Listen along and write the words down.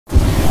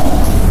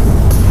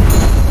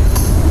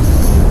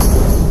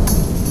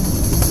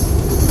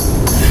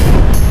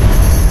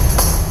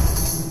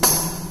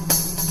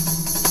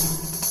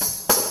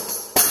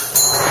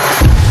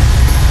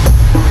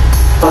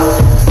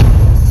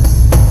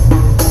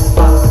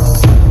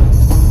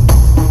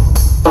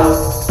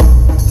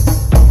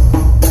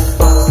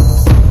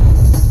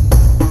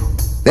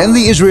Then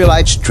the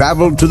Israelites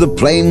traveled to the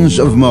plains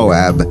of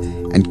Moab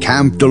and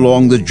camped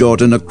along the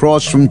Jordan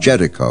across from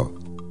Jericho.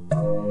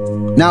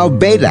 Now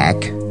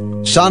Balak,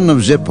 son of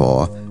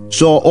Zippor,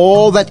 saw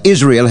all that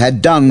Israel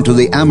had done to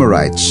the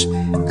Amorites,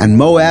 and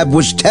Moab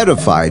was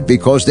terrified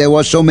because there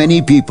were so many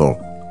people.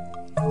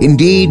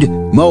 Indeed,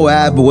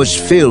 Moab was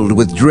filled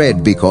with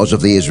dread because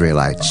of the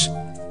Israelites.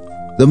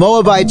 The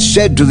Moabites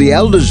said to the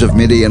elders of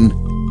Midian,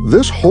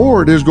 "This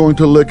horde is going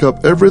to lick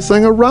up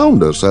everything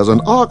around us as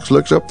an ox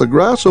licks up the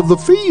grass of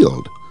the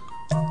field."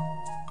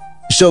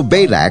 So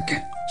Balak,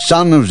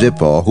 son of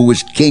Zippor, who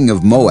was king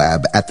of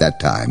Moab at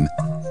that time,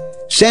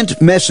 sent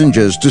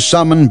messengers to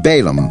summon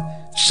Balaam,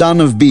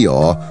 son of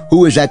Beor, who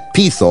was at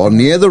Pethor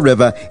near the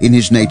river in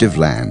his native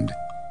land.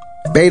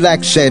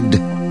 Balak said,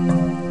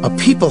 "A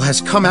people has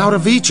come out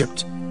of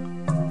Egypt.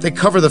 They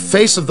cover the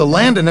face of the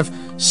land and have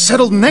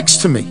settled next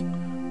to me.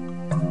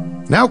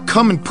 Now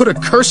come and put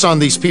a curse on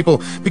these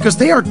people, because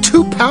they are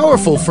too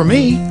powerful for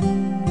me.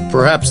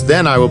 Perhaps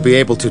then I will be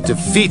able to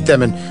defeat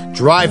them and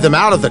drive them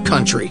out of the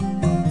country.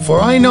 For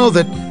I know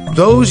that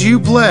those you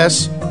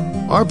bless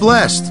are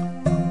blessed,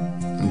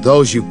 and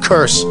those you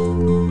curse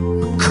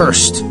are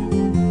cursed."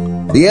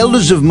 The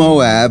elders of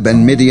Moab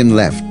and Midian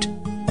left,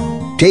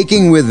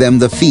 taking with them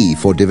the fee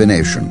for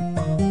divination.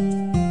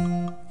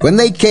 When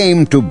they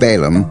came to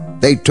Balaam,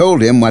 they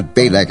told him what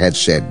Balak had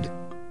said.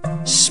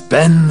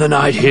 "Spend the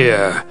night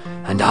here,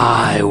 and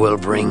I will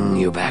bring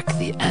you back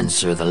the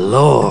answer the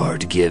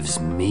Lord gives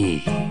me."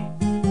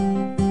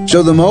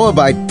 So the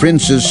Moabite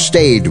princes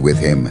stayed with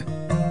him.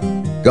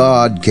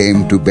 God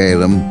came to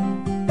Balaam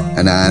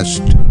and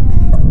asked,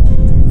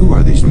 "Who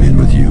are these men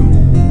with you?"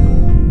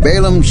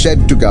 Balaam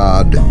said to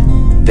God,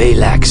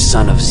 "Balak,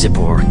 son of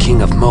Zippor, king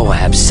of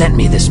Moab, sent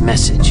me this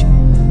message.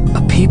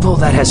 A people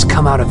that has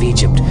come out of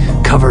Egypt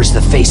covers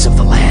the face of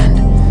the land.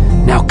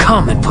 Now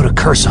come and put a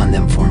curse on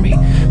them for me.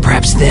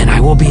 Perhaps then I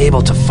will be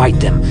able to fight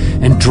them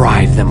and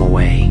drive them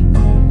away."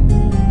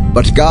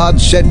 But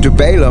God said to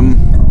Balaam,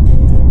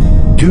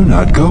 "Do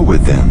not go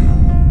with them.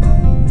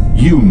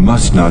 You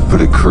must not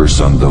put a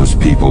curse on those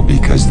people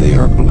because they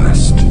are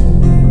blessed."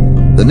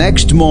 The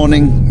next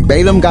morning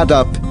Balaam got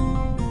up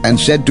and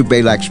said to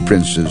Balak's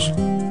princes,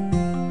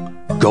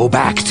 "Go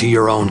back to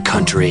your own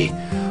country,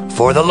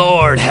 for the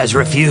Lord has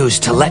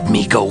refused to let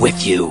me go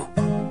with you."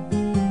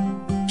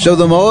 So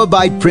the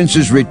Moabite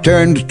princes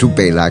returned to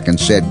Balak and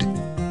said,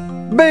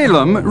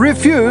 "Balaam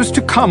refused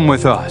to come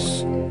with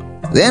us."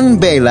 Then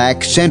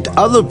Balak sent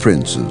other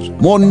princes,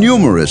 more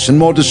numerous and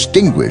more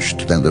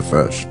distinguished than the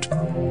first.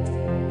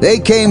 They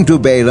came to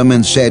Balaam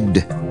and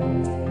said,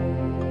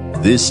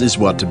 "This is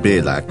what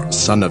Balak,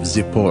 son of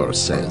Zippor,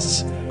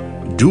 says.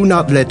 Do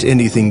not let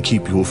anything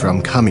keep you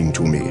from coming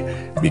to me,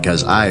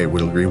 because I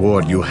will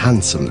reward you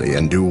handsomely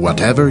and do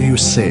whatever you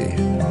say.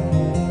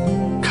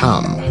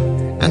 Come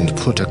and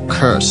put a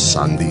curse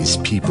on these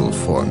people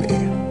for me."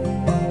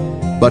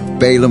 But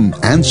Balaam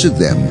answered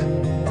them,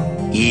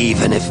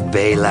 "Even if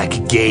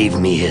Balak gave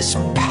me his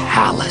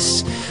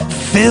palace,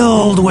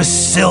 filled with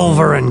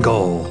silver and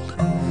gold,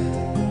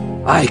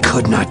 I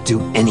could not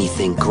do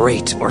anything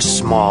great or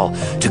small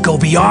to go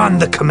beyond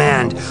the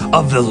command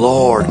of the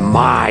Lord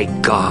my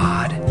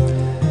God.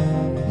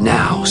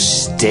 Now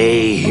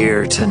stay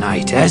here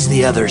tonight as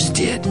the others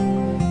did,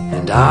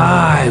 and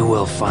I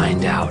will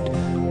find out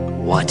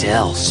what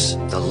else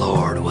the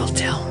Lord will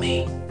tell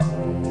me."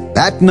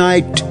 That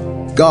night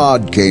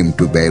God came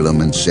to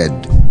Balaam and said,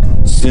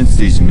 "Since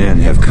these men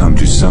have come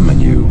to summon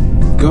you,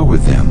 go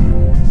with them,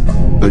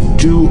 but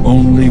do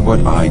only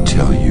what I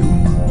tell you."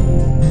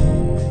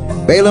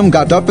 Balaam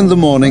got up in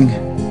the morning,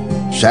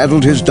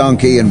 saddled his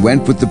donkey, and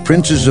went with the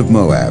princes of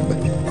Moab.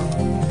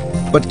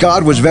 But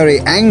God was very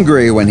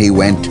angry when he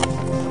went.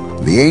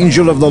 The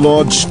angel of the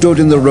Lord stood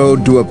in the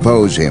road to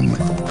oppose him.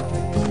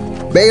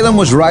 Balaam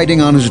was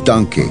riding on his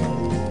donkey,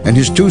 and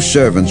his 2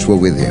 servants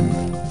were with him.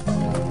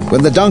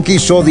 When the donkey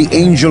saw the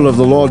angel of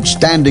the Lord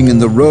standing in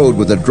the road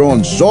with a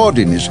drawn sword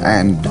in his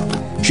hand,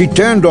 she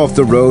turned off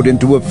the road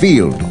into a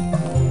field.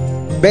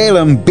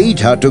 Balaam beat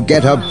her to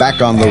get her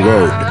back on the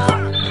road.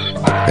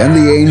 Then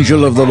the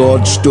angel of the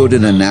Lord stood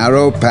in a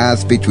narrow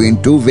path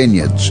between 2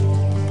 vineyards,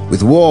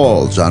 with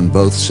walls on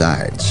both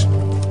sides.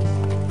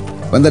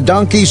 When the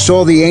donkey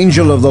saw the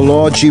angel of the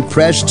Lord, she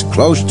pressed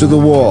close to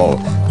the wall,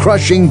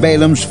 crushing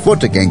Balaam's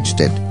foot against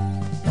it.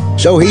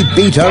 So he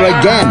beat her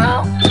again.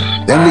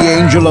 Then the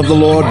angel of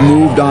the Lord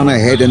moved on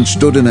ahead and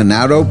stood in a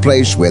narrow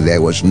place where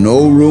there was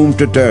no room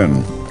to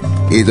turn,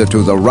 either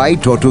to the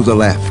right or to the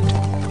left.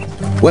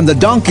 When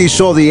the donkey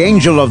saw the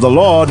angel of the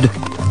Lord,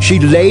 she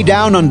lay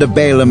down under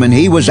Balaam, and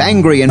he was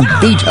angry and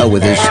beat her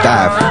with his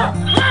staff.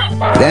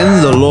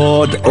 Then the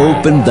Lord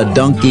opened the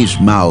donkey's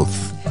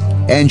mouth,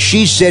 and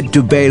she said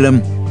to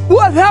Balaam,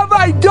 "What have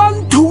I done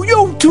to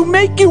you to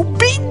make you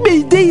beat me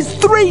these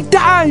 3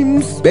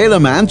 times?"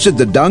 Balaam answered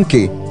the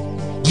donkey,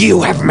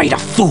 "You have made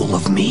a fool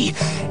of me.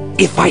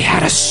 If I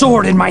had a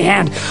sword in my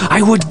hand,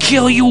 I would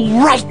kill you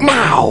right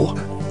now."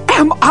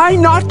 "Am I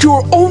not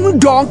your own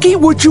donkey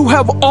which you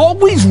have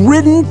always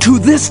ridden to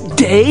this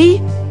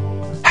day?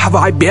 Have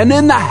I been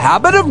in the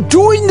habit of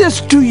doing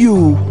this to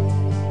you?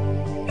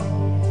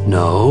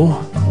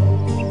 No.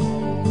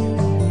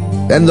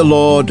 Then the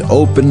Lord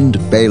opened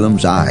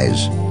Balaam's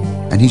eyes,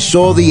 and he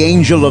saw the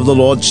angel of the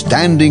Lord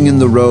standing in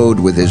the road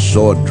with his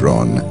sword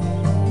drawn.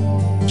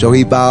 So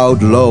he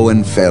bowed low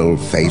and fell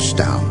face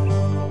down.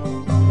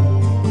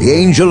 The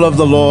angel of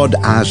the Lord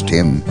asked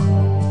him,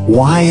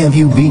 "Why have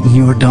you beaten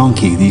your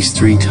donkey these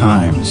 3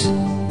 times?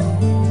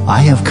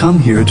 I have come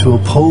here to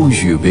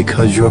oppose you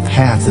because your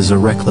path is a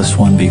reckless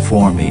one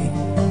before me.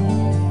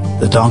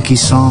 The donkey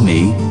saw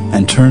me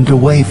and turned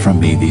away from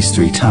me these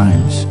 3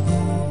 times.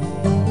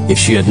 If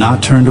she had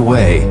not turned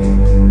away,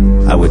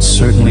 I would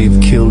certainly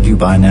have killed you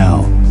by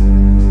now,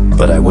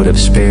 but I would have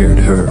spared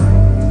her."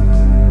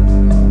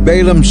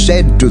 Balaam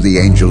said to the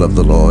angel of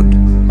the Lord,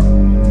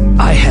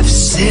 I have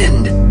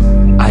sinned.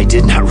 I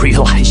did not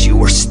realize you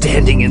were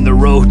standing in the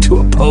road to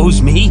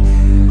oppose me.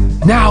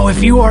 Now,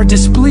 if you are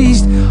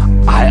displeased,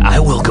 I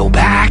will go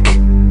back.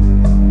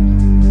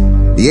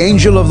 The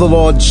angel of the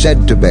Lord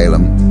said to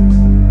Balaam,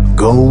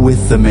 "Go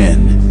with the men,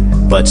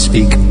 but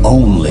speak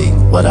only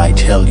what I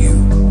tell you."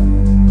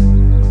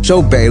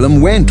 So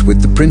Balaam went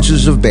with the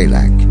princes of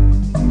Balak.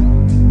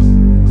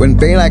 When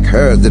Balak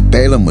heard that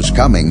Balaam was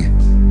coming,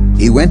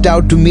 he went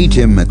out to meet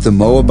him at the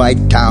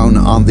Moabite town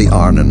on the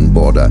Arnon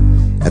border,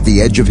 at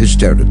the edge of his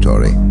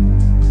territory.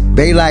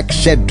 Balak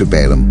said to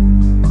Balaam,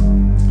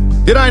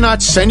 Did I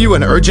not send you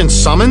an urgent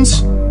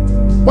summons?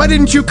 Why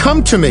didn't you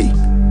come to me?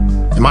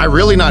 Am I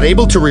really not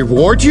able to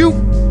reward you?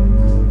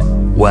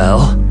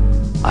 Well,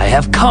 I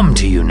have come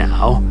to you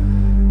now,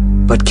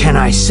 but can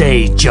I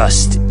say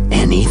just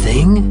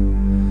anything?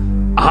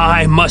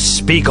 I must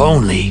speak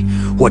only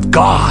what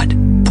God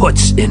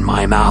puts in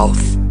my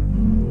mouth.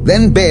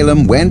 Then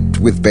Balaam went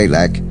with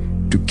Balak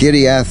to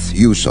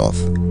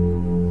Kiriath-Huzoth.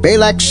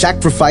 Balak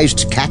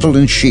sacrificed cattle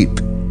and sheep,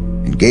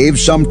 and gave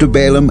some to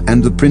Balaam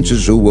and the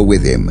princes who were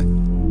with him.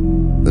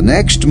 The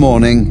next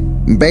morning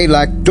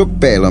Balak took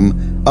Balaam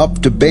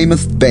up to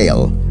Bamoth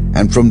Baal,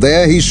 and from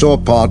there he saw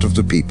part of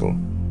the people.